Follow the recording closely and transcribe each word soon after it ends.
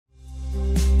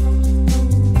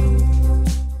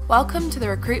Welcome to the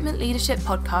Recruitment Leadership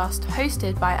Podcast,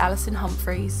 hosted by Alison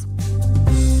Humphreys.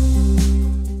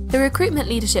 The Recruitment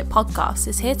Leadership Podcast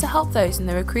is here to help those in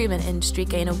the recruitment industry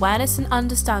gain awareness and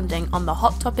understanding on the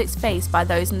hot topics faced by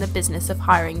those in the business of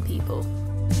hiring people.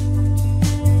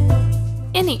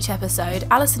 In each episode,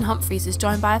 Alison Humphreys is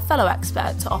joined by a fellow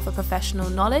expert to offer professional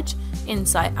knowledge,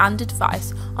 insight and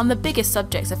advice on the biggest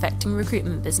subjects affecting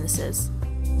recruitment businesses.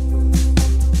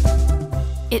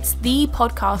 It's the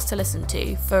podcast to listen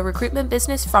to for recruitment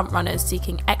business frontrunners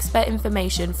seeking expert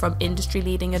information from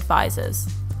industry-leading advisors.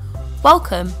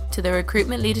 Welcome to the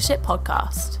Recruitment Leadership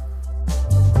Podcast.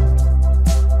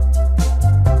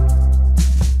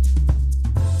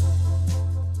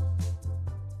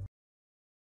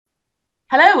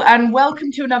 Hello and welcome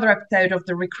to another episode of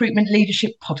the Recruitment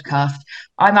Leadership Podcast.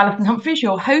 I'm Alison Humphreys,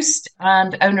 your host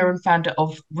and owner and founder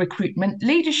of Recruitment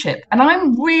Leadership. And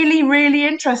I'm really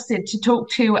interested to talk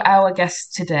to our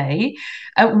guest today.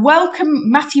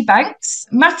 Welcome Matthew Banks.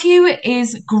 Matthew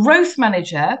is Growth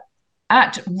Manager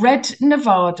at Red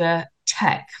Nevada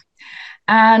Tech.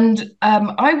 And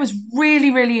I was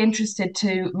really interested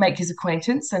to make his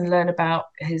acquaintance and learn about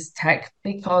his tech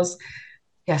because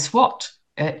guess what?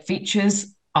 It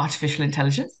features artificial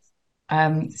intelligence.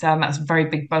 So that's a very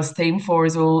big buzz theme for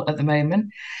us all at the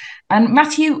moment. And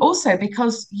Matthew, also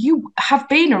because you have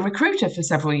been a recruiter for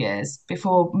several years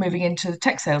before moving into the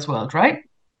tech sales world, right?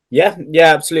 Yeah,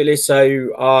 absolutely.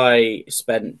 So I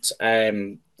spent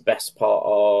the best part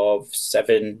of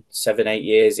 8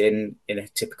 years in a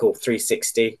typical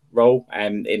 360 role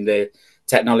in the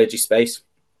technology space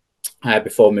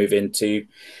before moving to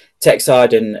tech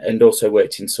side and also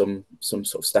worked in some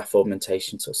sort of staff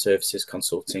augmentation sort of services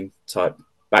consulting type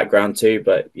background too.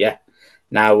 But yeah,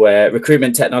 now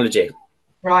recruitment technology.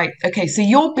 Right. Okay. So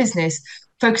your business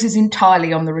focuses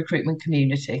entirely on the recruitment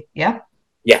community. Yeah.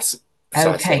 Yes.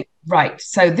 Precisely. Okay. Right.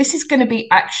 So this is going to be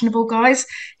actionable, guys.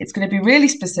 It's going to be really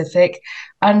specific.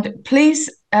 And please,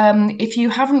 if you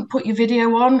haven't put your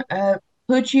video on,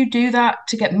 could you do that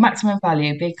to get maximum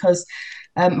value? Because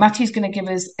Matthew's going to give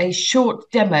us a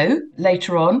short demo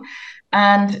later on,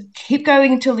 and keep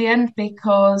going until the end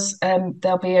because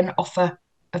there'll be an offer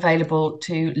available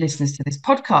to listeners to this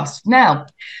podcast. Now,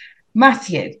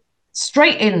 Matthew,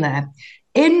 straight in there.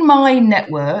 In my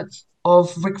network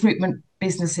of recruitment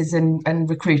businesses and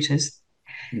recruiters,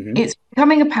 It's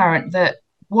becoming apparent that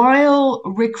while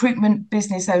recruitment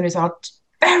business owners are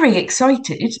very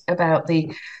excited about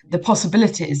the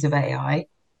possibilities of AI,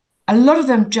 a lot of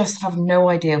them just have no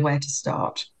idea where to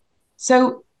start.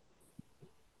 So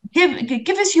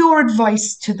give us your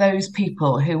advice to those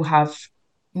people who have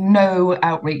no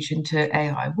outreach into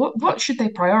AI. What should they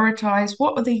prioritize?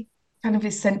 What are the kind of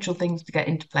essential things to get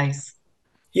into place?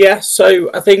 Yeah, so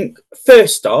I think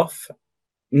first off,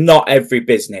 not every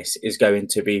business is going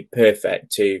to be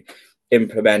perfect to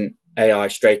implement AI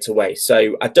straight away.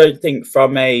 So I don't think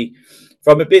from a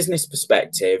business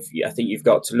perspective, I think you've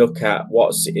got to look at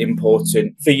what's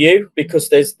important for you, because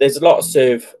there's lots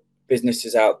of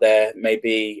businesses out there,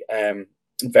 maybe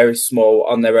very small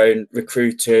on their own,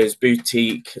 recruiters,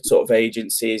 boutique sort of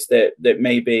agencies that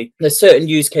maybe there's certain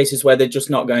use cases where they're just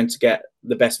not going to get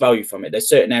the best value from it. There's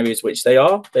certain areas which they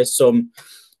are, there's some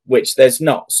which there's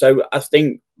not. So I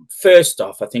think first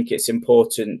off, I think it's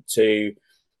important to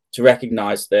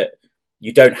recognize that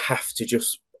you don't have to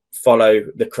just follow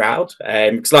the crowd,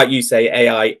 because like you say,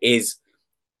 AI is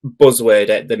buzzword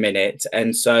at the minute.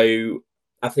 And so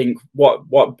I think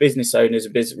what business owners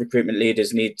and business recruitment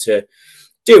leaders need to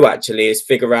do actually is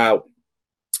figure out,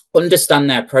 understand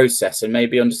their process, and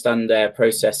maybe understand their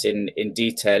process in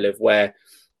detail of where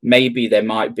maybe there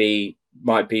might be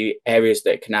areas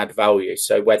that can add value.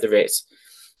 So whether it's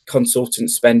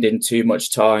consultants spending too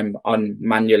much time on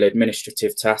manual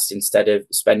administrative tasks instead of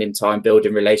spending time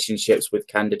building relationships with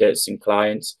candidates and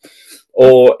clients,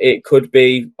 or it could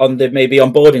be on the maybe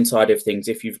onboarding side of things.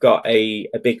 If you've got a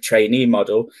big trainee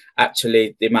model,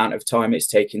 actually the amount of time it's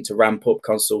taking to ramp up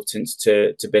consultants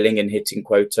to billing and hitting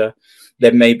quota,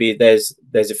 then maybe there's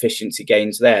efficiency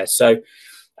gains there. So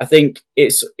I think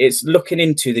it's looking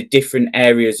into the different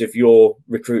areas of your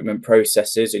recruitment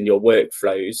processes and your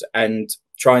workflows and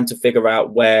trying to figure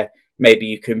out where maybe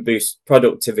you can boost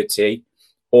productivity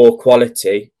or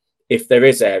quality if there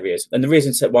is areas. And the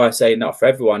reason why I say not for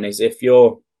everyone is if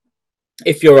you're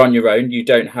on your own, you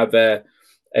don't have a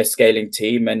scaling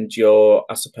team, and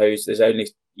I suppose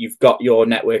you've got your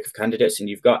network of candidates and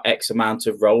you've got X amount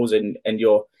of roles and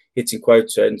you're hitting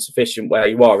quota and sufficient where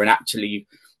you are, and actually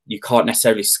you can't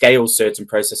necessarily scale certain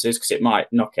processes because it might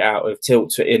knock it out of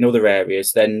tilt in other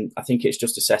areas, then I think it's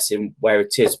just assessing where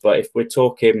it is. But if we're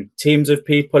talking teams of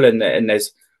people and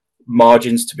there's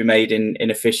margins to be made in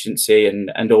efficiency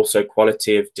and also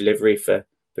quality of delivery for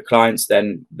clients,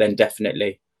 then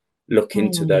definitely look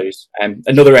into those.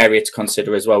 Another area to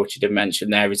consider as well, which you didn't mention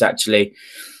there, is actually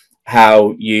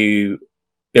how you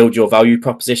build your value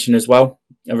proposition as well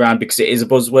around, because it is a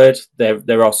buzzword.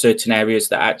 There are certain areas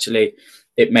that actually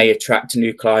it may attract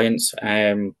new clients.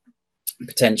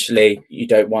 Potentially you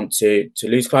don't want to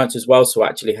lose clients as well. So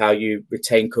actually how you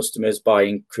retain customers by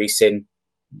increasing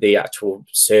the actual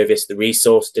service, the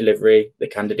resource delivery, the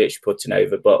candidates you're putting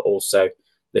over, but also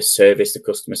the service, the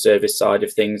customer service side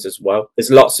of things as well. There's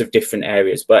lots of different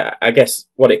areas, but I guess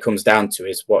what it comes down to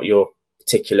is what your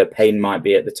particular pain might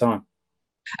be at the time.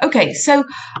 Okay, so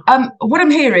what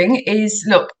I'm hearing is,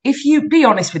 look, if you be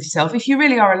honest with yourself, if you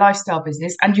really are a lifestyle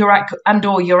business and you're at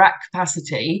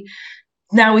capacity,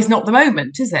 now is not the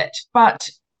moment, is it? But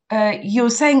you're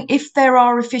saying if there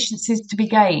are efficiencies to be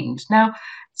gained. Now,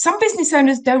 some business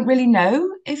owners don't really know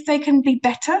if they can be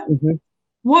better. Mm-hmm.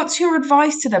 What's your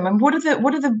advice to them, and what are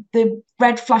the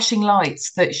red flashing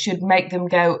lights that should make them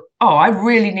go, oh, I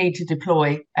really need to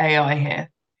deploy AI here?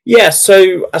 Yeah,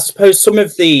 so I suppose some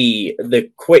of the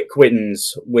quick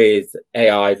wins with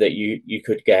AI that you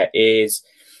could get is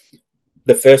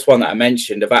the first one that I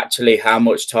mentioned, of actually how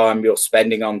much time you're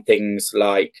spending on things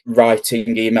like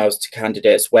writing emails to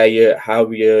candidates,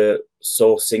 how you're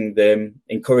sourcing them,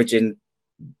 encouraging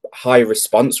high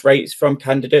response rates from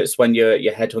candidates when you're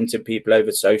headhunting people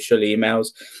over social emails,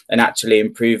 and actually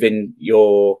improving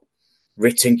your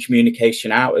written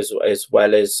communication out as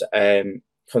well as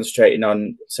concentrating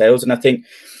on sales. And I think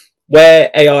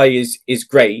where AI is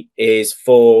great is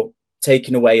for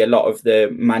taking away a lot of the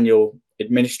manual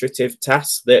administrative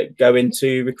tasks that go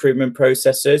into recruitment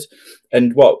processes.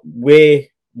 And what we're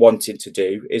wanting to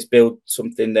do is build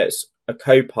something that's a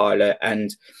co-pilot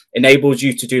and enables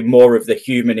you to do more of the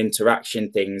human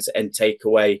interaction things and take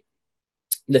away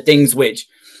the things which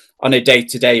on a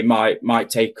day-to-day might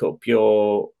take up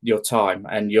your time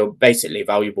and your basically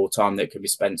valuable time that can be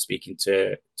spent speaking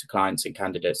to clients and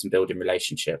candidates and building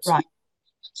relationships. Right.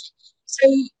 So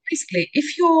basically,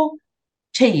 if your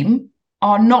team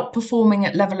are not performing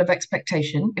at level of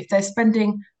expectation, if they're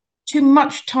spending too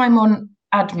much time on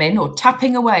admin or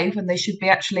tapping away when they should be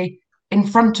actually in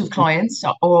front of clients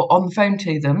or on the phone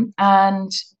to them,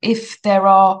 and if there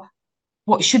are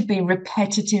what should be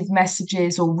repetitive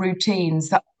messages or routines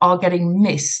that are getting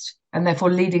missed and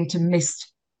therefore leading to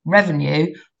missed revenue,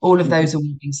 all of those are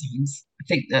warning signs. I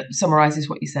think that summarizes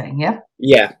what you're saying, yeah?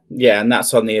 Yeah, and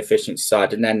that's on the efficiency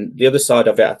side. And then the other side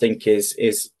of it, I think, is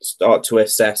start to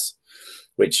assess,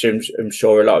 which I'm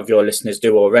sure a lot of your listeners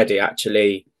do already,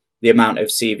 actually, the amount of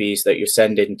CVs that you're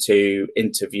sending to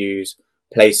interviews,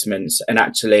 placements, and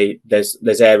actually there's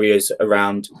areas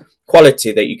around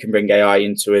quality that you can bring AI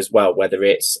into as well, whether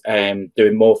it's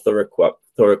doing more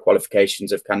thorough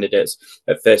qualifications of candidates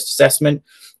at first assessment,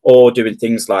 or doing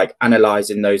things like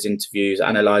analysing those interviews,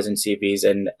 analysing CVs,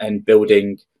 and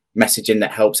building messaging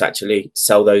that helps actually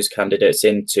sell those candidates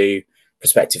into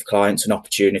prospective clients and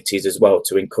opportunities as well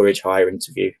to encourage higher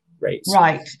interview rates.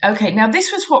 Right. Okay. Now,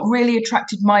 this was what really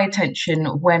attracted my attention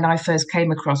when I first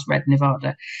came across Red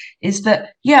Nevada, is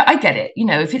that, yeah, I get it. You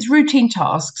know, if it's routine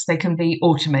tasks, they can be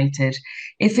automated.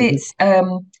 If it's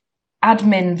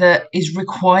admin that is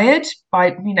required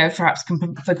by, you know, perhaps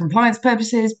for compliance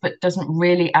purposes, but doesn't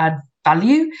really add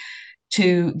value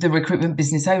to the recruitment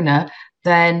business owner,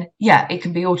 then yeah, it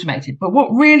can be automated. But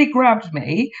what really grabbed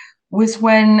me was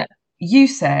when you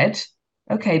said,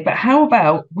 okay, but how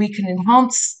about we can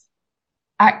enhance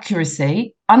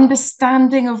accuracy,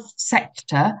 understanding of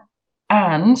sector,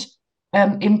 and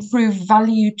improve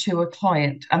value to a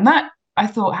client. And that, I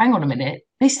thought, hang on a minute,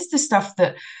 this is the stuff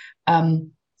that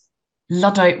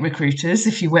Luddite recruiters,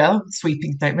 if you will,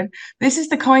 sweeping statement, this is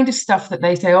the kind of stuff that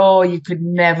they say, oh, you could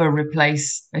never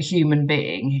replace a human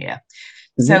being here.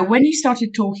 Mm-hmm. So when you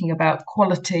started talking about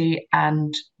quality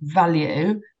and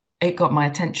value, it got my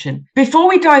attention. Before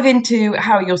we dive into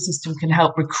how your system can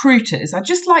help recruiters, I'd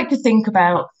just like to think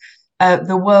about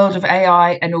the world of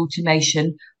AI and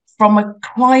automation from a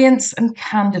client's and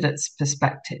candidate's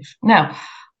perspective. Now,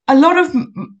 a lot of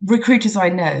recruiters I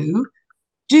know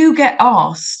do get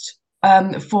asked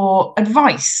for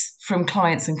advice from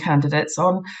clients and candidates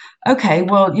on, okay,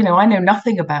 well, you know, I know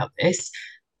nothing about this.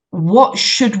 What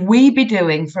should we be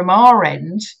doing from our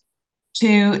end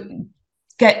to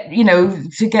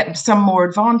get some more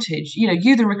advantage? You know,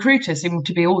 you, the recruiter, seem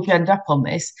to be all genned up on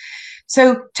this.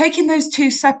 So taking those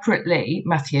two separately,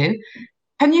 Matthew,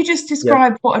 can you just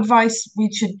describe what advice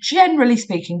we should, generally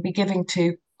speaking, be giving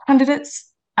to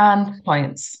candidates and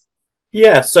clients?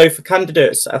 Yeah, so for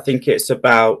candidates, I think it's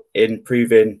about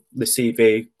improving the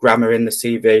CV, grammar in the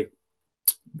CV,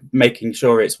 making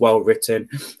sure it's well written,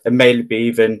 and maybe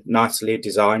even nicely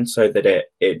designed so that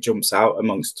it jumps out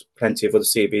amongst plenty of other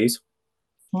CVs.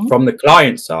 Hmm. From the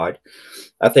client side,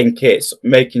 I think it's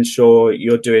making sure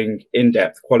you're doing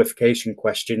in-depth qualification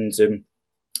questions and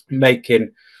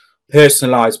making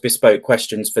personalized bespoke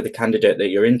questions for the candidate that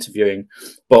you're interviewing,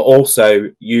 but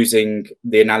also using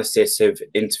the analysis of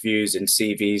interviews and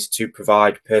CVs to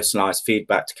provide personalized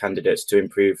feedback to candidates to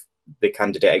improve the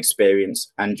candidate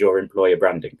experience and your employer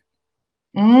branding.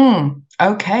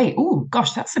 Okay. Oh,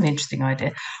 gosh, that's an interesting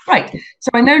idea. Right.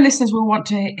 So I know listeners will want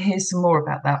to hear some more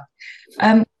about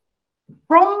that.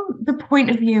 From the point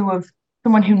of view of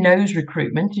someone who knows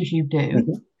recruitment, as you do,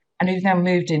 Mhm. and who's now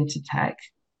moved into tech,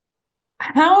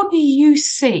 how do you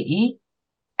see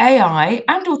AI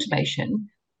and automation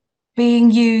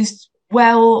being used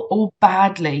well or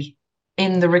badly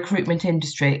in the recruitment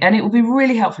industry? And it would be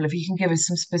really helpful if you can give us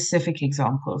some specific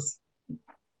examples.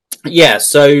 Yeah,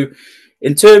 so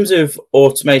in terms of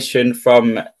automation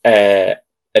from a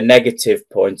negative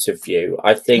point of view,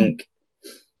 I Mm. think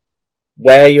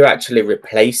where you're actually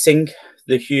replacing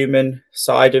the human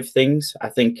side of things, I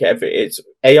think it's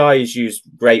AI is used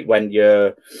great when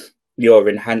you're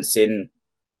enhancing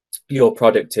your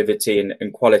productivity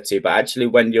and quality, but actually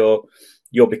when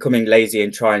you're becoming lazy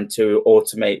and trying to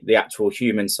automate the actual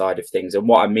human side of things. And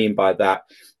what I mean by that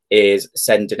is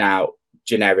sending out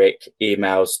generic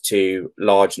emails to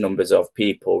large numbers of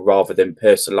people rather than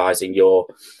personalizing your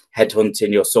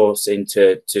headhunting, your sourcing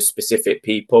to specific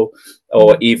people,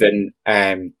 or Mm. even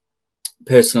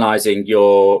personalizing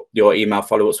your email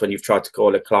follow-ups when you've tried to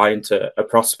call a client, a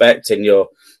prospect, and you're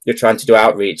trying to do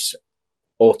outreach.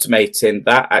 Automating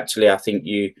that, actually, I think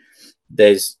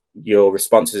there's your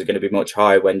responses are going to be much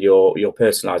higher when you're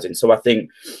personalizing. So I think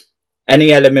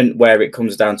any element where it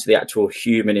comes down to the actual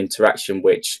human interaction,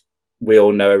 which we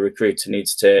all know a recruiter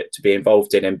needs to be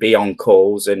involved in and be on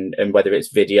calls, and whether it's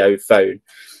video, phone,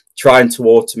 trying to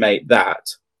automate that,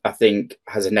 I think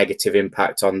has a negative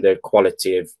impact on the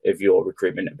quality of your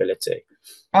recruitment ability.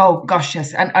 Oh gosh,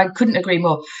 yes, and I couldn't agree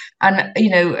more. And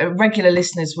regular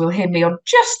listeners will hear me on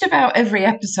just about every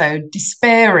episode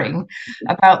despairing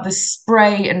about the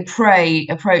spray and pray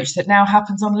approach that now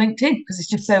happens on LinkedIn because it's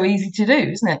just so easy to do,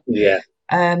 isn't it? Yeah.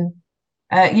 Um,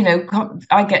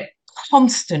 I get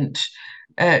constant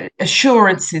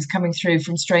assurances coming through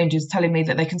from strangers telling me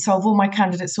that they can solve all my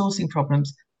candidate sourcing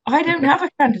problems. I don't have a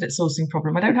candidate sourcing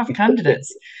problem. I don't have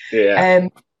candidates. Yeah. Um,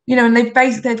 and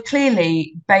they've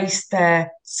clearly based their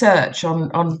search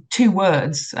on two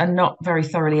words and not very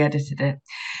thoroughly edited it.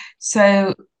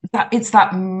 So that it's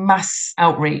that mass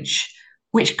outreach,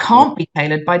 which can't be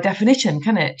tailored by definition,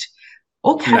 can it?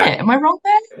 Or can No. it? Am I wrong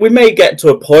there? We may get to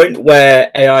a point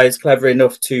where AI is clever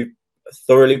enough to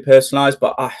thoroughly personalize,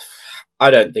 but I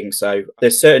don't think so.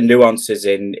 There's certain nuances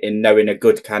in knowing a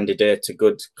good candidate, a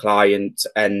good client,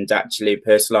 and actually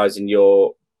personalizing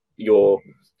your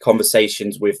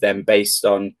conversations with them based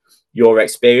on your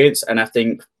experience. And I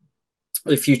think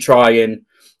if you try and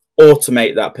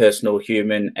automate that personal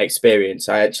human experience,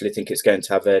 I actually think it's going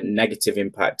to have a negative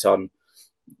impact on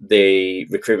the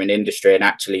recruitment industry, and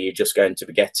actually you're just going to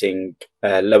be getting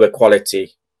lower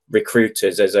quality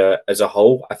recruiters as a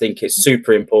whole. I think it's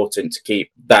super important to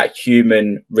keep that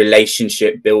human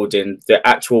relationship building, the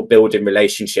actual building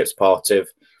relationships part of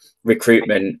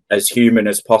recruitment as human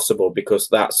as possible, because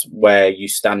that's where you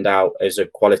stand out as a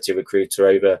quality recruiter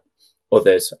over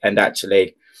others, and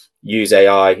actually use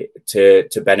AI to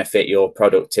benefit your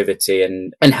productivity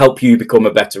and help you become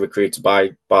a better recruiter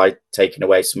by taking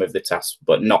away some of the tasks,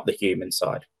 but not the human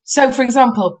side. So, for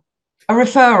example, a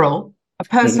personal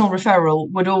Mhm. referral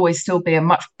would always still be a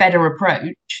much better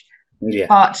approach. Yeah.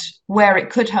 But where it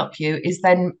could help you is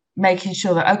then making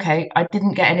sure that, okay, I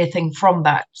didn't get anything from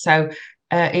that. So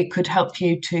it could help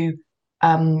you to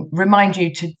remind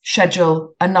you to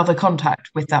schedule another contact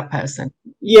with that person.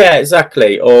 Yeah,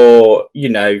 exactly. Or,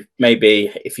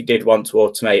 maybe if you did want to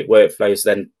automate workflows,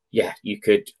 then yeah, you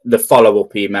could the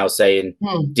follow-up email saying,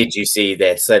 Hmm. did you see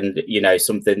this? And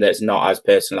something that's not as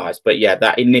personalized. But yeah,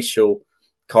 that initial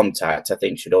contact I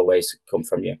think should always come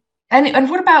from you. And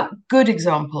what about good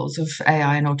examples of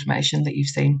AI and automation that you've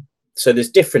seen? So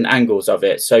there's different angles of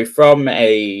it. So from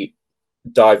a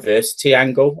diversity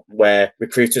angle, where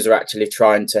recruiters are actually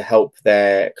trying to help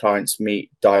their clients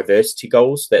meet diversity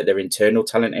goals that their internal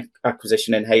talent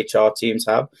acquisition and HR teams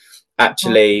have.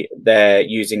 Actually, they're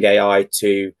using AI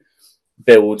to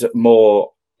build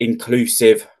more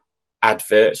inclusive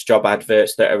adverts, job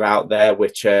adverts that are out there,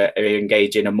 which are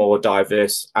engaging a more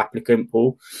diverse applicant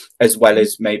pool, as well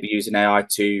as maybe using AI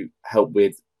to help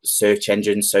with search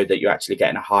engines so that you're actually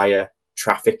getting a higher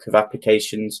traffic of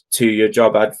applications to your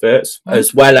job adverts,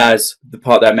 as well as the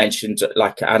part that I mentioned,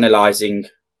 like analyzing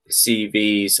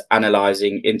CVs,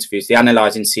 analyzing interviews. The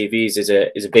analyzing CVs is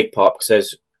a big part,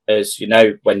 because as you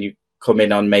know, when you come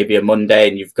in on maybe a Monday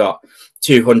and you've got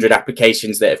 200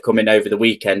 applications that have come in over the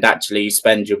weekend, actually you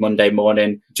spend your Monday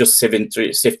morning just sifting through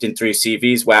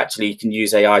CVs, where actually you can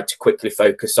use AI to quickly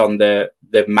focus on the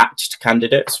matched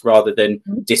candidates rather than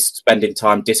spending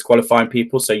time disqualifying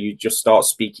people. So you just start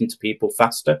speaking to people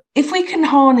faster. If we can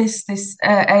harness this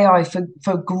AI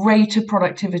for greater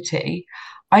productivity,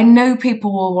 I know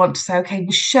people will want to say, okay,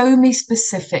 well, show me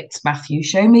specifics, Matthew,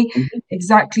 show me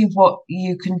exactly what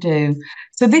you can do.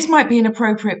 So this might be an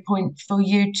appropriate point for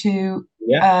you to,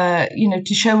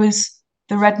 to show us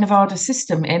the Red Nevada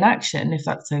system in action, if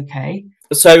that's okay.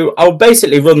 So I'll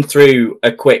basically run through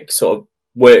a quick sort of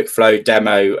workflow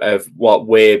demo of what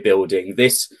we're building.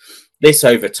 This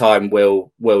over time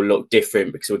will look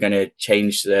different, because we're going to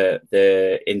change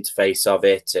the interface of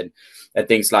it and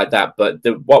things like that. But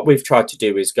what we've tried to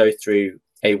do is go through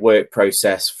a work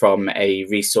process from a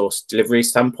resource delivery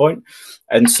standpoint.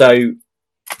 And so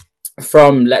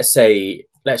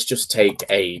let's just take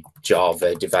a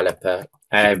Java developer,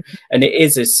 and it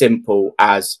is as simple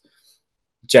as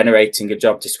generating a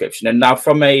job description. And now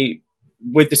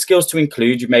with the skills to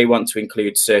include, you may want to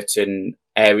include certain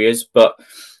areas, but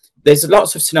there's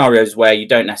lots of scenarios where you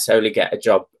don't necessarily get a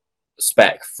job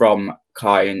spec from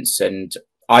clients, and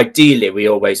ideally we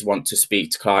always want to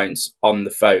speak to clients on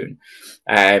the phone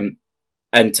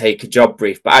and take a job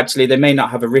brief, but actually they may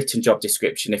not have a written job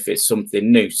description if it's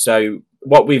something new. So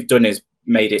what we've done is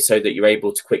made it so that you're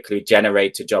able to quickly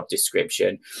generate a job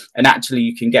description, and actually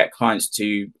you can get clients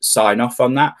to sign off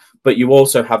on that, but you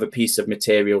also have a piece of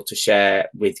material to share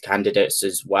with candidates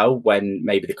as well when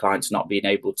maybe the client's not being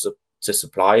able to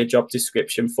supply a job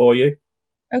description for you.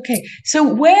 Okay, so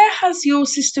where has your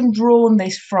system drawn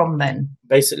this from then?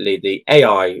 Basically, the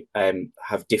AI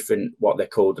have different, what they're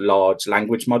called, large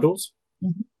language models.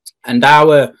 And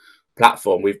our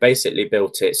platform, we've basically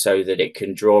built it so that it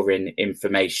can draw in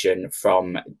information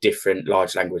from different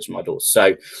large language models.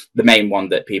 So the main one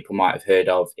that people might have heard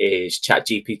of is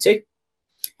ChatGPT.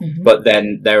 But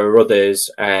then there are others,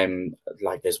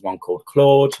 like there's one called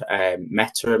Claude,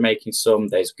 Meta are making some,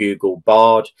 there's Google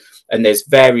Bard, and there's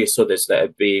various others that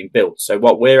are being built. So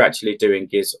what we're actually doing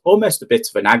is almost a bit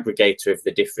of an aggregator of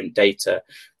the different data,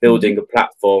 building a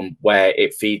platform where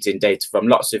it feeds in data from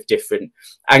lots of different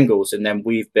angles. And then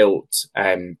we've built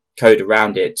code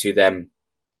around it to then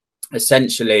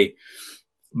essentially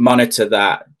monitor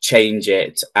that, change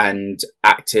it, and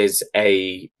act as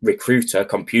a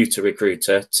computer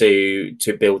recruiter to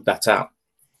build that out.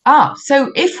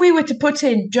 So if we were to put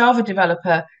in Java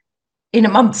developer in a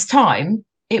month's time,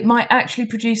 it might actually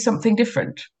produce something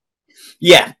different.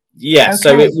 Yeah. Okay.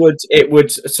 So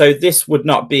so this would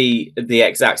not be the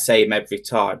exact same every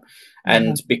time.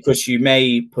 And because you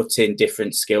may put in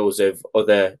different skills of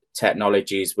other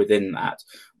technologies within that,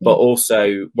 but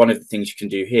also one of the things you can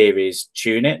do here is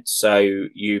tune it. So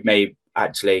you may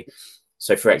actually,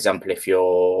 so for example, if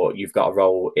you've got a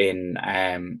role in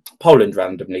Poland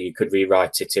randomly, you could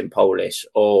rewrite it in Polish,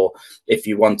 or if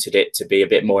you wanted it to be a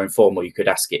bit more informal, you could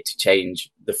ask it to change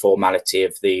the formality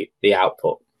of the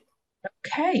output.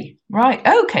 Okay, right.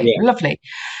 Okay, lovely.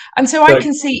 And so I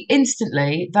can see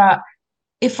instantly that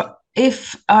if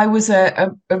I was a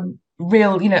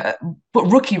real,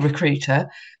 rookie recruiter,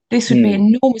 this would be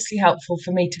enormously helpful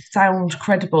for me to sound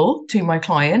credible to my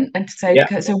client and to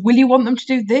say, so will you want them to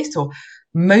do this? Or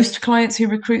most clients who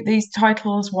recruit these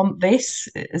titles want this.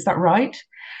 Is that right?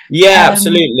 Yeah,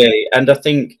 absolutely. And I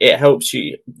think it helps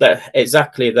you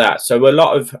exactly that. So a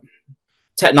lot of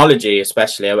technology,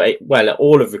 especially, well,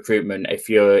 all of recruitment, if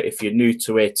you're new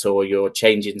to it or you're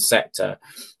changing sector,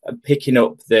 picking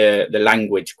up the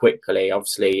language quickly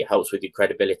obviously helps with your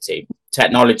credibility.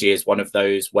 Technology is one of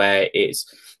those where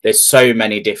there's so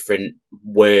many different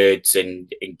words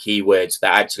and keywords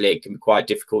that actually it can be quite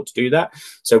difficult to do that.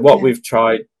 So what we've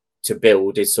tried to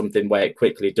build is something where it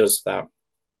quickly does that.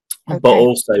 Okay. But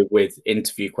also with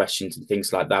interview questions and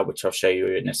things like that, which I'll show you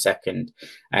in a second,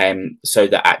 so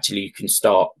that actually you can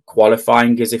start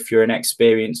qualifying as if you're an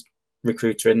experienced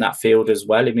recruiter in that field as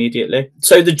well immediately.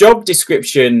 So the job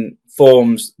description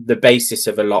forms the basis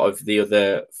of a lot of the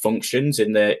other functions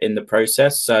in the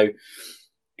process. So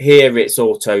here it's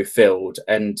auto filled,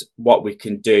 and what we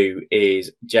can do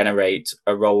is generate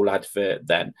a role advert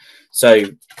then. So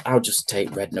I'll just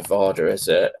take Red Nevada as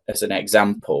an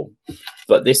example,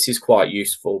 but this is quite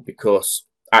useful because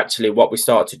actually what we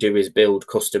start to do is build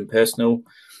custom personal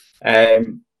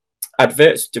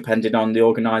adverts depending on the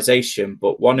organization.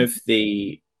 But one of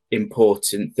the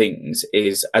important things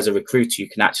is, as a recruiter, you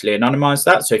can actually anonymize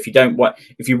that. So if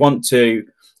you want to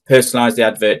personalize the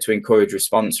advert to encourage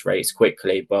response rates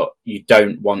quickly, but you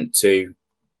don't want to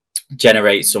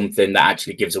generate something that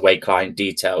actually gives away client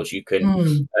details, you can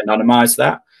anonymize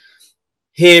that.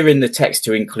 Here in the text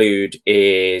to include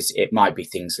it might be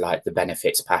things like the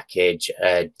benefits package,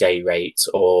 day rates,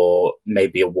 or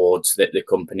maybe awards that the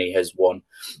company has won.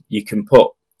 You can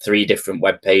put 3 different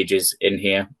web pages in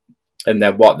here, and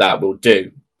then what that will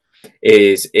do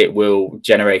is it will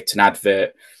generate an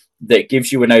advert that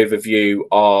gives you an overview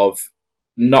of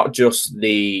not just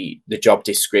the job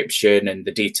description and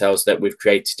the details that we've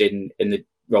created in the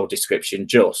role description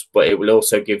but it will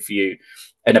also give you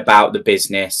an about the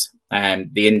business and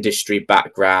the industry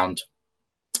background,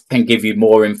 and give you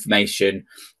more information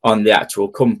on the actual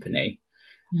company.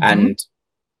 And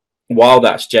while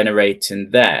that's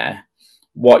generating there,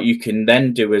 what you can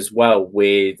then do as well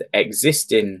with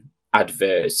existing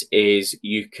adverts is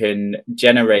you can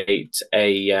generate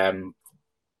a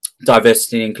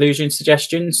diversity and inclusion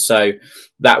suggestions. So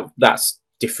that's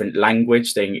different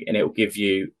language thing, and it will give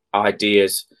you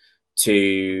ideas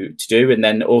to do. And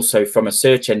then also from a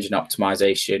search engine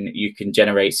optimization, you can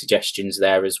generate suggestions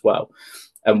there as well.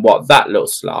 And what that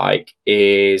looks like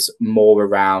is more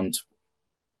around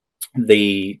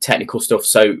the technical stuff.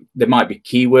 So there might be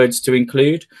keywords to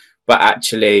include, but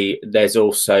actually there's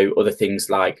also other things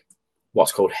like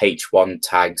what's called H1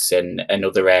 tags and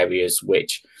other areas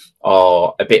which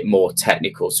are a bit more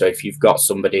technical. So if you've got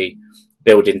somebody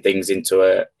building things into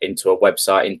a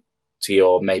website, into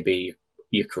your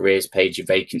careers page, your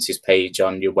vacancies page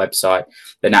on your website,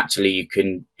 then actually you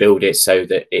can build it so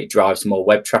that it drives more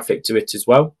web traffic to it as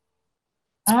well.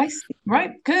 I see.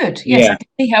 Right, good. Yes, I can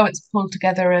see how it's pulled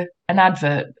together an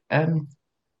advert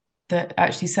that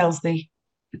actually sells the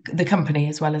company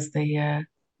as well as the brand.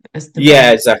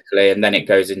 Exactly. And then it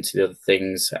goes into the other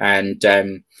things. And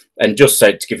just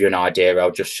so to give you an idea,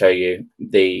 I'll just show you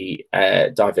the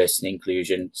diversity and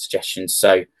inclusion suggestions.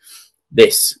 So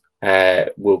this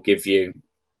will give you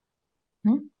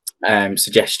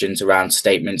suggestions around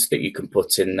statements that you can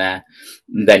put in there.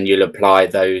 And then you'll apply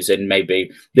those, and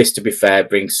maybe this, to be fair,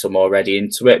 brings some already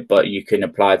into it, but you can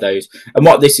apply those. And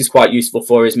what this is quite useful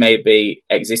for is maybe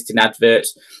existing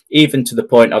adverts, even to the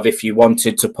point of if you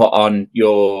wanted to put on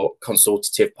your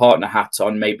consultative partner hat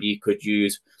on, maybe you could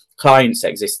use clients'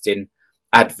 existing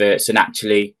adverts and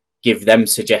actually give them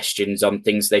suggestions on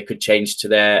things they could change to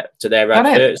their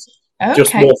adverts. Okay.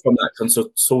 Just more from that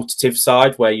consultative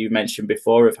side where you mentioned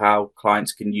before of how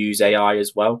clients can use AI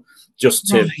as well, just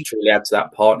to truly add to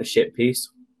that partnership piece.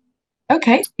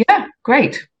 Okay, yeah,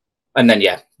 great. And then,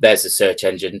 there's the search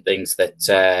engine things that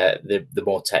the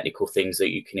more technical things that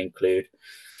you can include.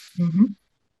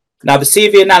 Now, the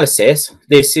CV analysis,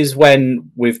 this is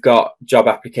when we've got job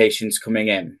applications coming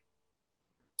in.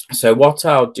 So what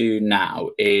I'll do now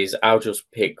is I'll just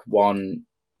pick one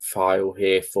file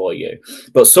here for you,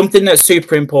 but something that's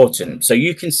super important. So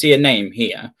you can see a name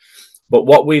here, but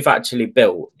what we've actually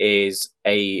built is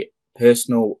a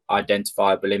personal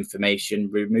identifiable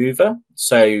information remover.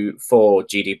 So for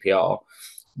GDPR,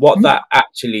 what that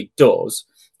actually does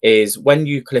is when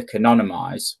you click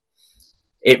anonymize,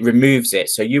 it removes it.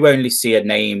 So you only see a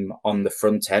name on the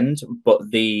front end,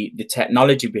 but the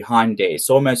technology behind it,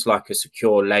 it's almost like a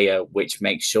secure layer, which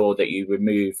makes sure that you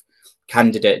remove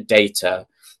candidate data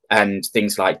and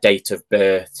things like date of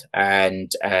birth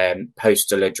and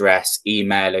postal address,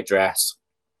 email address,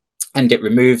 and it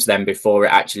removes them before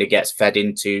it actually gets fed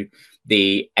into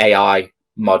the AI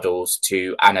models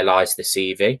to analyze the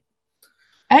CV.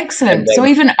 Excellent. Then, so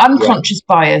even unconscious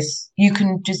bias, you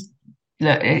can just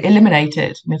eliminate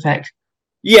it in effect.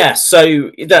 Yeah,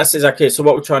 so that's exactly it. So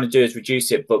what we're trying to do is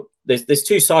reduce it, but there's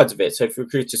 2 sides of it. So for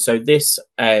recruiters, so this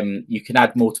you can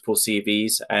add multiple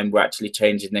CVs, and we're actually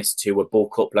changing this to a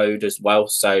bulk upload as well.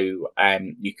 So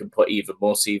you can put even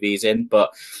more CVs in.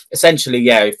 But essentially,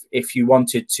 if you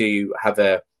wanted to have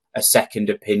a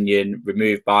second opinion,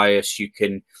 remove bias, you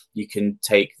can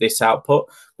take this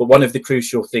output. But one of the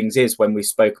crucial things is when we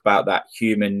spoke about that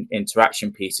human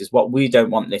interaction piece, is what we don't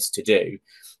want this to do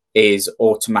is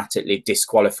automatically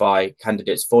disqualify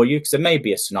candidates for you, because there may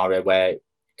be a scenario where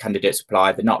candidates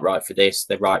apply, they're not right for this,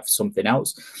 they're right for something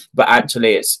else. But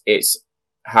actually it's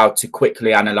how to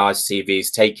quickly analyze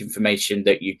CVs, take information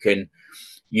that you can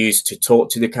use to talk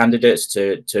to the candidates,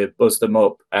 to buzz them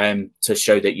up, to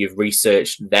show that you've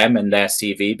researched them and their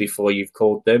CV before you've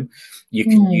called them. You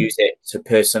can use it to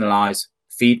personalize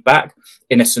feedback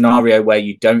in a scenario where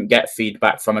you don't get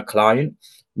feedback from a client.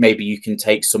 Maybe you can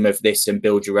take some of this and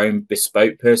build your own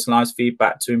bespoke personalized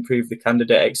feedback to improve the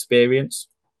candidate experience.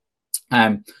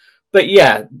 But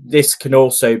yeah, this can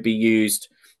also be used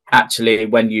actually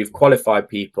when you've qualified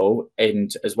people,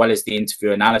 and as well as the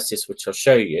interview analysis, which I'll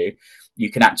show you, you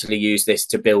can actually use this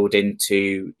to build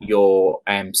into your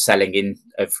selling in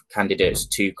of candidates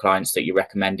to clients that you're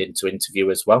recommending to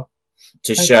interview as well,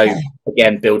 to show,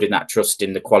 again, building that trust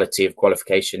in the quality of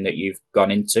qualification that you've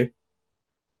gone into.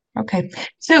 Okay,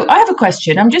 so I have a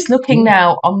question. I'm just looking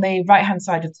now on the right hand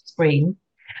side of the screen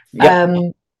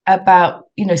about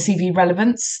CV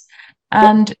relevance,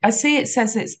 and I see it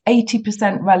says it's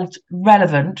 80%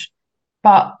 relevant,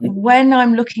 but when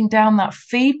I'm looking down that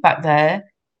feedback there,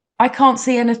 I can't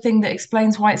see anything that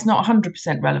explains why it's not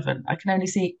 100% relevant. I can only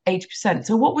see 80%.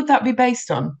 So what would that be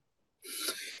based on?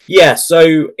 Yeah,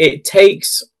 so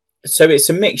it's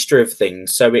a mixture of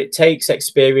things. So it takes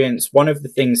experience. One of the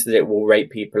things that it will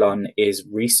rate people on is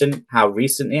how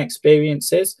recent the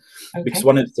experience is. Because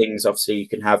one of the things, obviously, you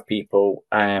can have people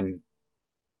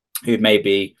who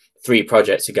maybe 3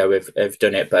 projects ago have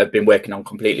done it, but have been working on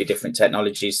completely different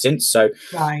technologies since. So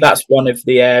that's one of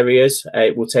the areas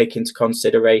it will take into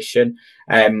consideration.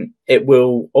 It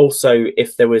will also,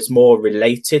 if there was more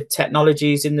related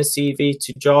technologies in the CV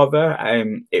to Java,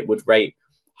 it would rate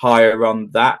higher on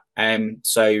that.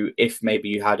 So if maybe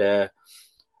you had a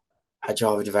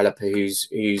Java developer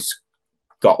who's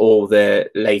got all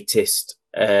the latest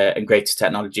and greatest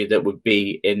technology that would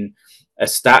be in a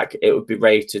stack, it would be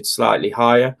rated slightly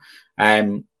higher.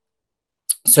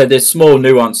 So there's small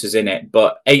nuances in it,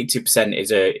 but 80%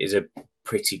 is a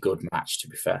pretty good match, to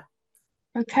be fair.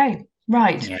 Okay,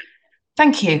 right. Yeah.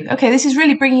 Thank you. Okay, this is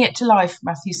really bringing it to life,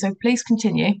 Matthew. So please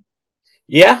continue.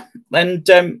 Yeah, and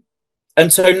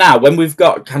so now when we've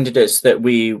got candidates that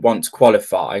we want to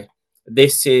qualify,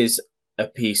 this is a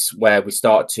piece where we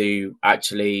start to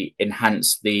actually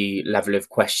enhance the level of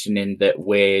questioning that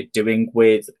we're doing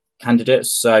with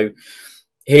candidates. So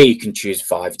here you can choose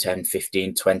 5, 10,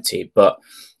 15, 20, but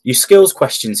your skills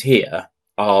questions here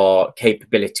are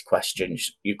capability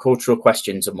questions. Your cultural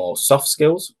questions are more soft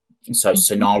skills, so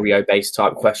scenario-based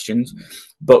type questions.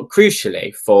 But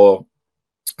crucially for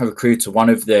a recruiter, one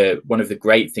of the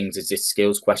great things is this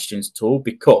skills questions tool,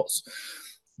 because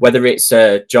whether it's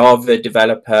a Java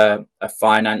developer, a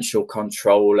financial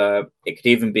controller, it could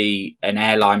even be an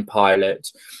airline pilot,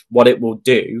 what it will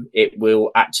do, it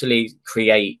will actually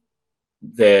create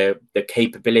the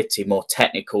capability, more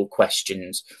technical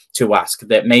questions to ask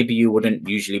that maybe you wouldn't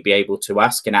usually be able to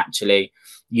ask. And actually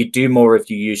you do more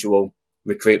of your usual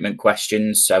recruitment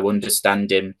questions, so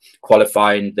understanding,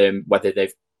 qualifying them, whether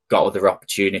they've got other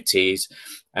opportunities,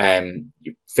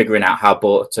 figuring out how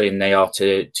bought in they are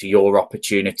to your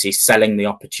opportunity, selling the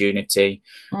opportunity.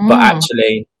 But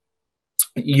actually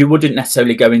you wouldn't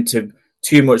necessarily go into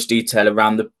too much detail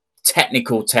around the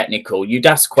technical. You'd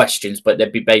ask questions, but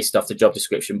they'd be based off the job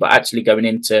description, but actually going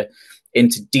into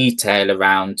detail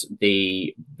around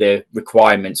the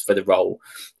requirements for the role,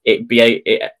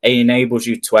 it enables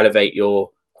you to elevate your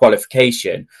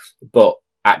qualification, but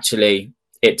actually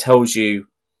it tells you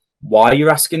why you're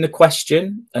asking the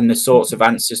question and the sorts of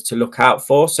answers to look out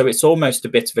for. So it's almost a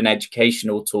bit of an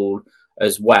educational tool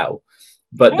as well.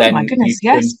 But then, my goodness,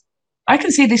 yes, I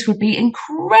can see this would be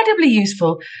incredibly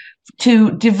useful to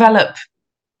develop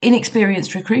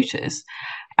inexperienced recruiters.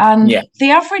 And the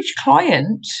average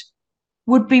client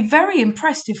would be very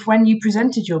impressed if, when you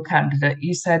presented your candidate,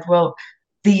 you said, well,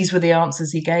 these were the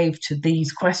answers he gave to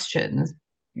these questions.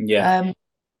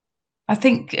 I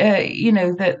think,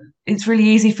 that it's really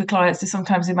easy for clients to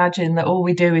sometimes imagine that all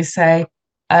we do is say,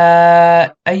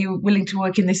 are you willing to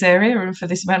work in this area and for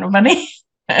this amount of money?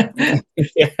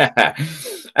 Yeah.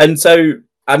 And so,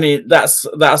 I mean, that's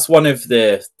one of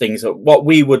the things that what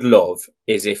we would love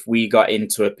is if we got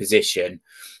into a position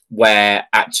where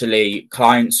actually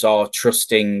clients are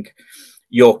trusting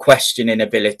your questioning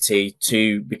ability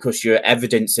because you're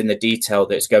evidencing the detail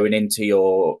that's going into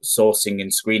your sourcing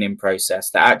and screening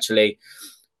process, that actually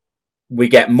we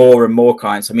get more and more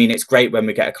clients. I mean, it's great when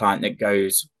we get a client that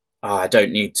goes, I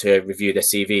don't need to review their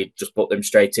CV, just put them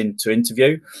straight into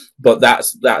interview. But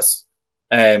that's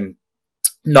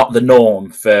not the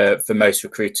norm for most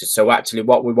recruiters. So actually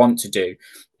what we want to do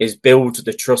is build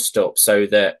the trust up so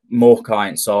that more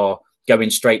clients are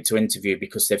going straight to interview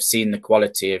because they've seen the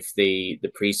quality of the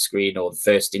pre-screen or the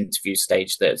first interview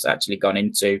stage that's actually gone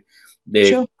into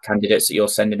the candidates that you're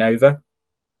sending over.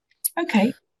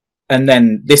 Okay. And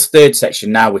then this third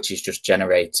section now, which is just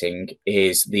generating,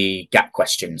 is the gap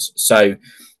questions. So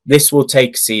this will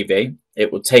take a CV,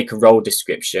 it will take a role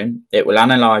description, it will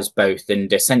analyze both,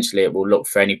 and essentially it will look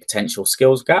for any potential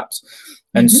skills gaps.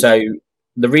 And so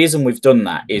the reason we've done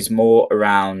that is more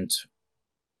around,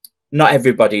 not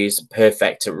everybody is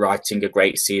perfect at writing a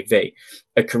great CV.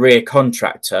 A career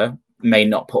contractor may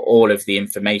not put all of the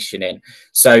information in.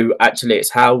 So actually it's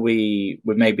how we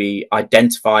would maybe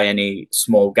identify any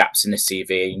small gaps in the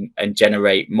CV and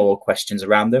generate more questions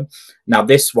around them. Now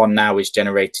this one now is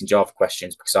generating Java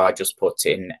questions because I just put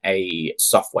in a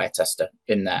software tester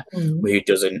in there who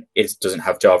doesn't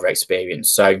have Java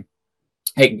experience. So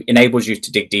it enables you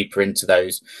to dig deeper into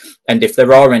those. And if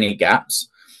there are any gaps,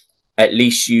 at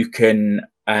least you can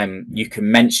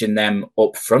mention them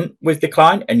up front with the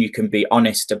client, and you can be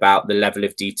honest about the level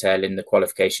of detail in the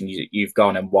qualification you've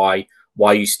gone and why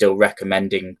you're still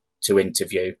recommending to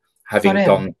interview, having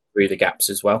gone through the gaps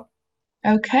as well.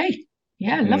 Okay.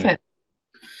 Yeah, love it.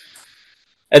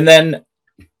 And then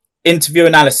interview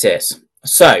analysis.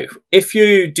 So if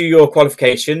you do your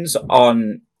qualifications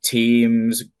on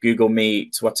Teams, Google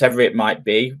Meet, whatever it might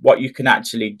be, what you can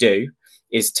actually do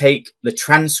is take the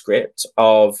transcript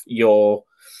of your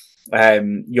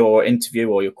interview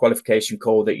or your qualification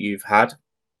call that you've had.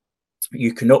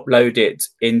 You can upload it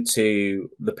into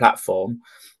the platform,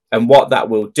 and what that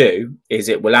will do is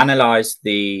it will analyze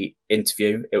the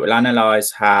interview, it will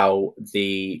analyze how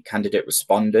the candidate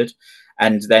responded,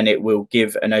 and then it will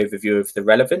give an overview of the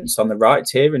relevance on the right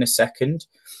here in a second.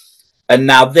 And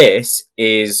now this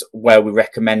is where we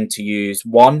recommend to use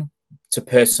one, to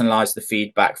personalize the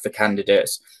feedback for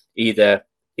candidates, either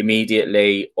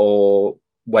immediately or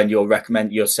when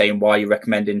you're saying why you're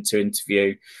recommending to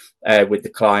interview with the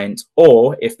client,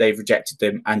 or if they've rejected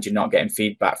them and you're not getting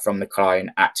feedback from the client,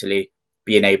 actually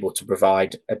being able to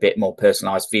provide a bit more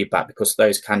personalized feedback, because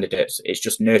those candidates, it's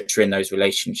just nurturing those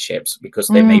relationships because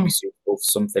they may be suitable for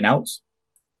something else.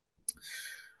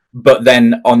 But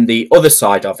then on the other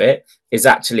side of it is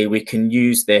actually we can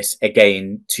use this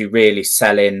again to really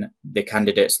sell in the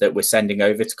candidates that we're sending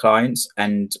over to clients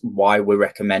and why we're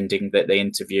recommending that they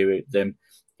interview them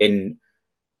in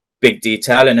big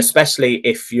detail. And especially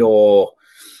if you're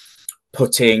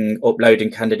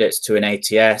uploading candidates to an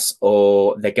ATS,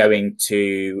 or they're going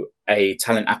to a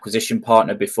talent acquisition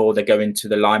partner before they go into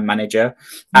the line manager,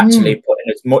 actually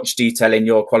putting as much detail in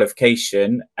your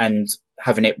qualification and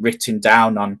having it written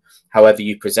down on however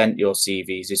you present your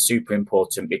CVs is super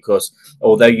important, because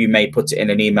although you may put it in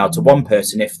an email to one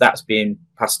person, if that's being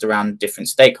passed around different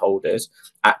stakeholders,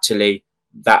 actually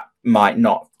that might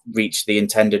not reach the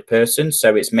intended person.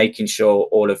 So it's making sure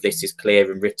all of this is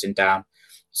clear and written down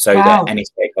so that any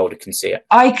stakeholder can see it.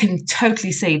 I can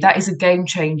totally see that is a game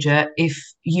changer if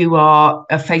you are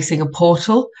facing a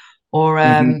portal, or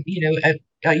you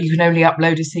can only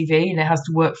upload a CV and it has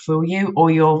to work for you,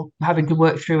 or you're having to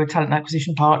work through a talent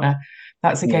acquisition partner.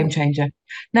 That's a game changer.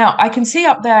 Now, I can see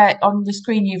up there on the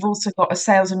screen you've also got a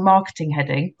sales and marketing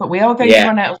heading, but we are going to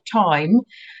run out of time.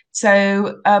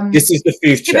 So this is the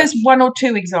future. Give us one or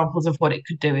two examples of what it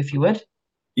could do, if you would.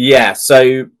 Yeah,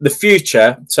 so the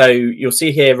future. So you'll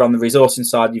see here on the resourcing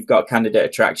side, you've got candidate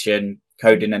attraction,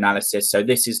 coding analysis. So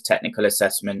this is technical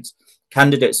assessment.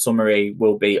 Candidate summary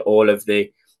will be all of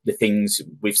the things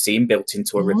we've seen built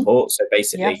into a report. So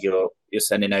basically you're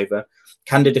sending over.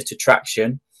 Candidate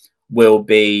attraction will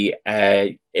be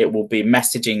it will be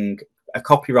messaging, a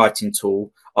copywriting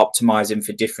tool optimizing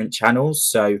for different channels.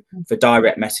 So for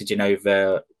direct messaging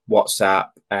over WhatsApp,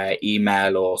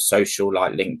 email, or social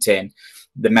like LinkedIn,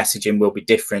 the messaging will be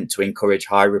different to encourage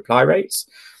high reply rates.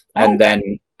 And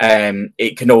then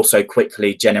it can also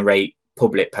quickly generate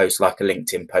public posts like a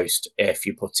LinkedIn post if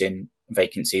you put in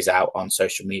vacancies out on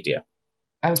social media.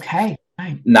 Okay.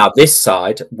 Now this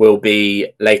side will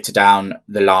be later down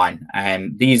the line,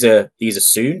 and these are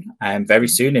soon, very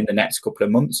soon in the next couple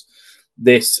of months.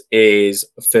 This is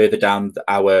further down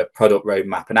our product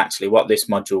roadmap, and actually what this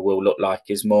module will look like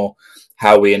is more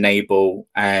how we enable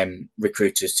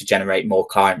recruiters to generate more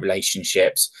client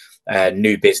relationships,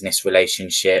 new business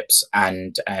relationships,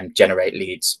 and generate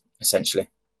leads, essentially.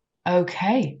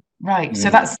 Okay, right.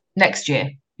 So that's next year,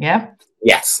 yeah?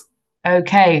 Yes.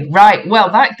 Okay, right.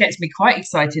 Well, that gets me quite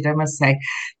excited, I must say.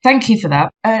 Thank you for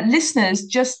that. Listeners,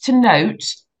 just to note,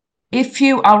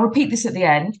 I'll repeat this at the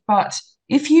end, but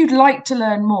if you'd like to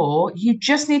learn more, you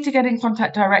just need to get in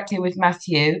contact directly with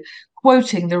Matthew,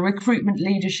 quoting the Recruitment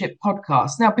Leadership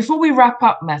podcast. Now, before we wrap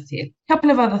up, Matthew, a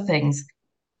couple of other things.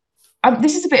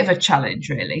 This is a bit of a challenge,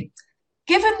 really.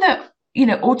 Given that,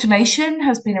 automation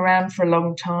has been around for a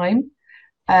long time,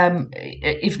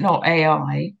 if not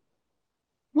AI,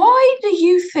 Why do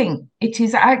you think it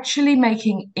is actually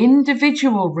making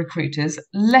individual recruiters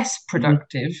less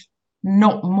productive,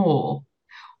 not more?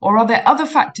 Or are there other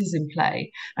factors in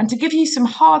play? And to give you some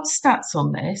hard stats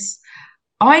on this,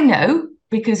 I know,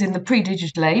 because in the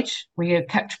pre-digital age, we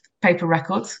kept paper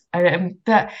records,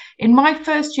 that in my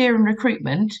first year in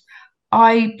recruitment,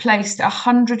 I placed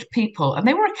 100 people, and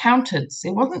they were accountants.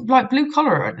 It wasn't like blue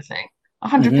collar or anything.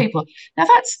 100 Mm-hmm. people. Now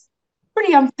that's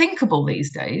pretty unthinkable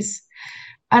these days.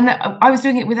 And I was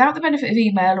doing it without the benefit of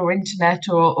email or internet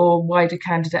or wider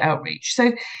candidate outreach.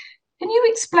 So can you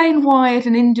explain why at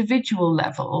an individual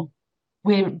level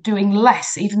we're doing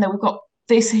less, even though we've got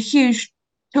this huge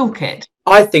toolkit?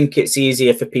 I think it's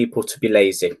easier for people to be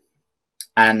lazy.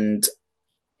 And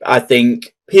I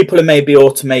think people are maybe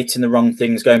automating the wrong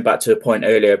things, going back to a point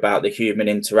earlier about the human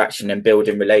interaction and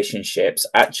building relationships.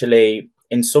 Actually,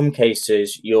 in some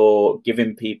cases, you're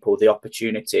giving people the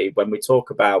opportunity when we talk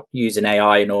about using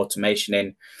AI and automation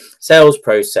in sales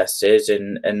processes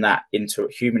and that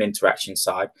human interaction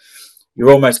side.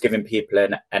 You're almost giving people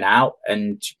an out,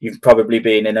 and you've probably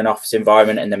been in an office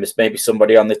environment and there's maybe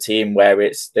somebody on the team where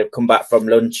they've come back from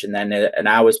lunch and then an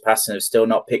hour's passed and have still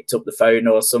not picked up the phone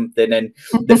or something, and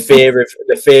the fear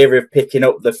of picking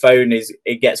up the phone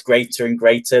it gets greater and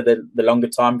greater the longer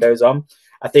time goes on.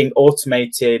 I think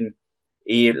automating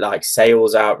like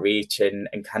sales outreach and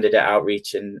candidate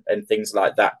outreach and things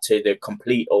like that to the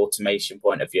complete automation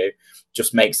point of view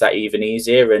just makes that even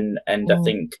easier, and I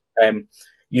think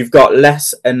you've got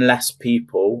less and less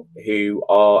people who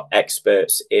are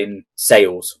experts in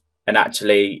sales, and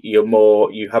actually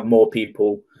you have more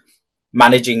people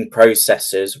managing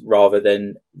processes rather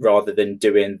than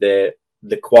doing the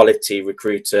quality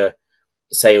recruiter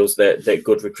sales that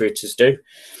good recruiters do.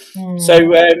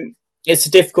 So it's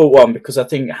a difficult one, because I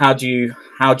think how do you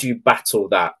battle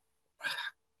that?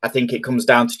 I think it comes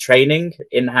down to training,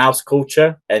 in-house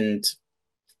culture, and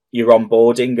your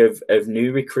onboarding of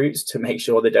new recruits to make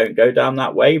sure they don't go down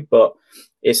that way. But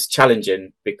it's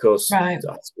challenging because as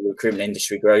the recruitment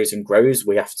industry grows and grows,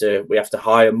 we have to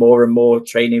hire more and more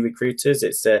trainee recruiters.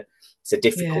 It's a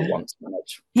difficult one to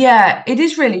manage. Yeah, it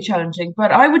is really challenging.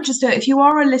 But I would just, if you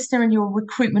are a listener and you're a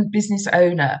recruitment business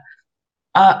owner,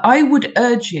 I would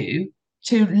urge you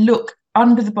to look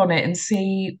under the bonnet and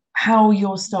see how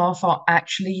your staff are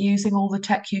actually using all the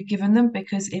tech you've given them,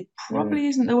 because it probably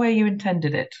isn't the way you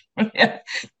intended it.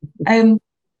 And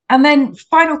then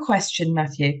final question,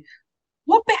 Matthew,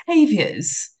 what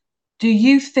behaviours do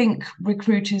you think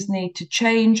recruiters need to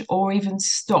change or even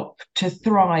stop to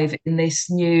thrive in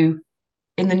the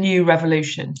new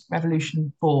revolution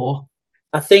 4?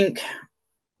 I think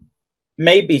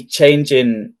maybe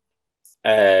changing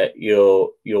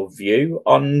your view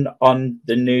on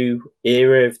the new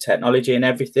era of technology and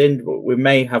everything. We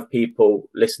may have people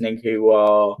listening who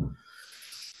are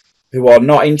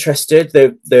not interested.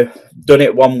 They've done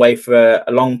it one way for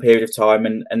a long period of time,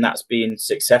 and that's been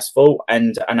successful,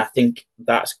 and I think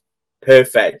that's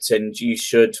perfect, and you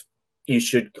should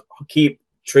keep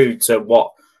true to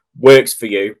what works for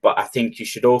you. But I think you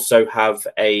should also have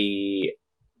an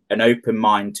open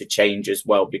mind to change as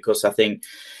well, because I think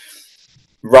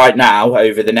right now,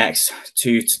 over the next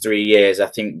 2 to 3 years, I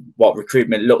think what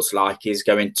recruitment looks like is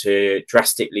going to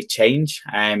drastically change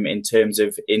in terms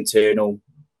of internal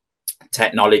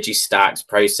technology stacks,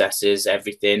 processes,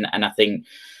 everything. And I think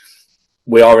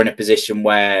we are in a position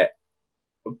where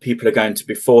people are going to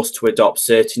be forced to adopt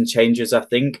certain changes, I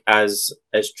think, as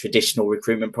traditional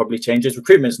recruitment probably changes.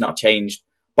 Recruitment's not changed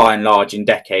by and large in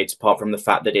decades, apart from the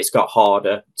fact that it's got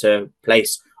harder to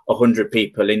place 100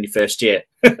 people in your first year.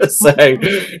 So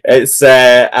it's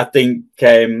I think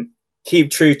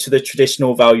keep true to the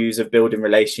traditional values of building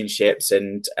relationships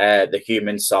and the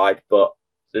human side, but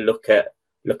look at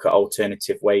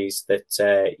alternative ways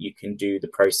that you can do the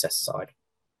process side.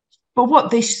 But what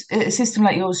this system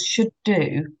like yours should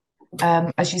do,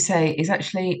 as you say, is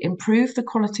actually improve the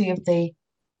quality of the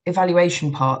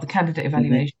evaluation part, the candidate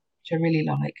evaluation, which I really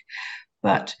like.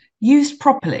 But used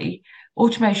properly,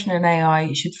 automation and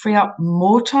AI should free up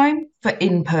more time for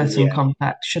in-person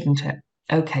contact, shouldn't it?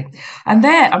 Okay. And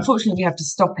there, unfortunately, we have to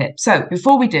stop it. So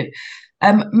before we do,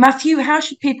 Matthew, how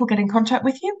should people get in contact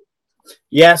with you?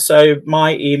 Yeah, so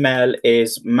my email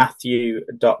is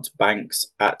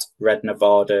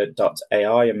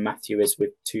matthew.banks@rednevada.ai, and Matthew is with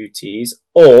 2 T's.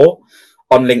 Or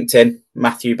on LinkedIn,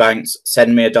 Matthew Banks,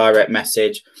 send me a direct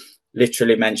message,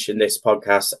 literally mention this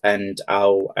podcast, and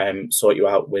I'll sort you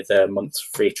out with a month's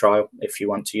free trial if you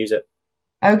want to use it.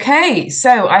 Okay,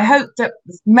 so I hope that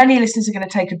many listeners are going to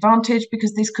take advantage,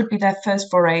 because this could be their first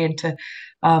foray into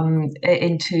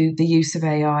the use of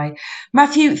AI.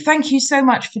 Matthew, thank you so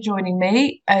much for joining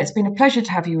me. It's been a pleasure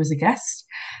to have you as a guest.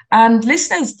 And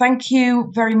listeners, thank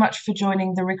you very much for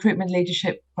joining the Recruitment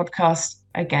Leadership Podcast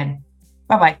again.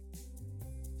 Bye-bye.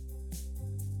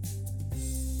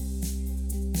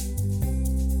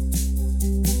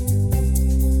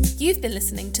 You've been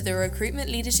listening to the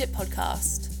Recruitment Leadership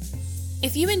Podcast.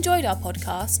 If you enjoyed our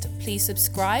podcast, please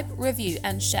subscribe, review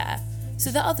and share so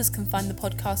that others can find the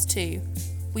podcast too.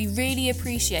 We really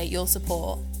appreciate your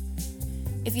support.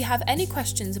 If you have any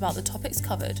questions about the topics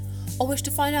covered or wish to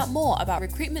find out more about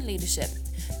recruitment leadership,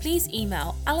 please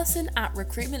email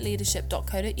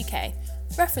alison@recruitmentleadership.co.uk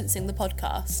referencing the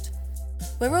podcast.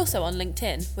 We're also on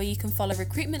LinkedIn, where you can follow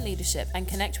Recruitment Leadership and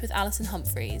connect with Alison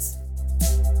Humphreys.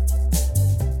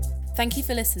 Thank you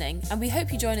for listening, and we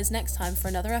hope you join us next time for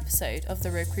another episode of the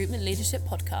Recruitment Leadership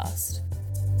Podcast.